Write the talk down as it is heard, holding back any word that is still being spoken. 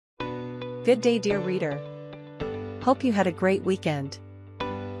Good day, dear reader. Hope you had a great weekend.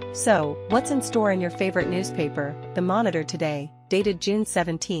 So, what's in store in your favorite newspaper, TheMonitor today, dated June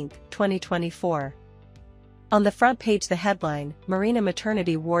 17, 2024? On the front page, the headline, Marina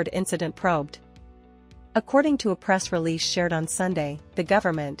maternity ward incident probed. According to a press release shared on Sunday, the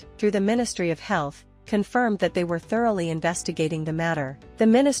government, through the Ministry of Health, confirmed that they were thoroughly investigating the matter. The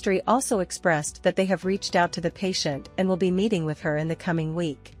ministry also expressed that they have reached out to the patient and will be meeting with her in the coming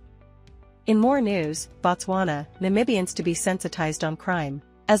week. In more news, Botswana, Namibians to be sensitized on crime.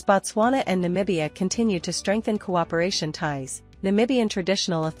 As Botswana and Namibia continue to strengthen cooperation ties, Namibian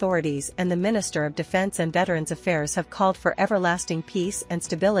traditional authorities and the Minister of Defense and Veterans Affairs have called for everlasting peace and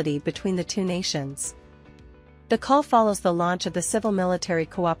stability between the two nations. The call follows the launch of the civil-military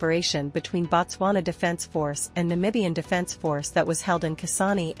cooperation between Botswana Defence Force and Namibian Defence Force that was held in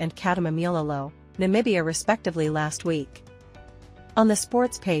Kasane and Katima Mulilo, Namibia respectively last week. On the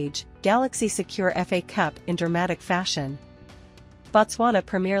sports page, Galaxy secure FA Cup in dramatic fashion. Botswana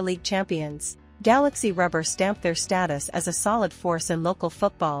Premier League champions, Galaxy Rubber stamped their status as a solid force in local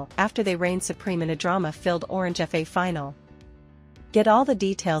football after they reigned supreme in a drama-filled Orange FA final. Get all the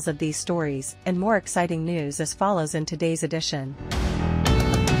details of these stories and more exciting news as follows in today's edition.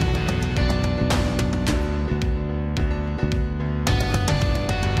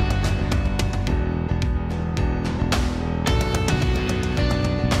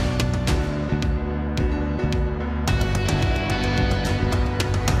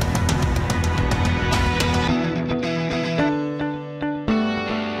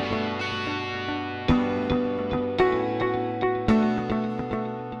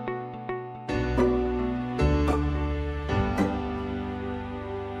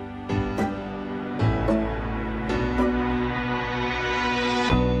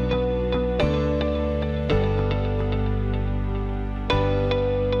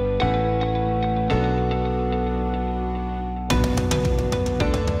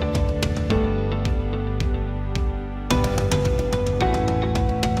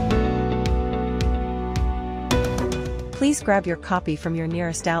 Please grab your copy from your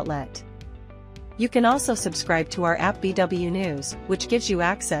nearest outlet. You can also subscribe to our app BW News, which gives you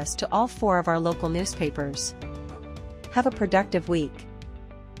access to all 4 of our local newspapers. Have a productive week.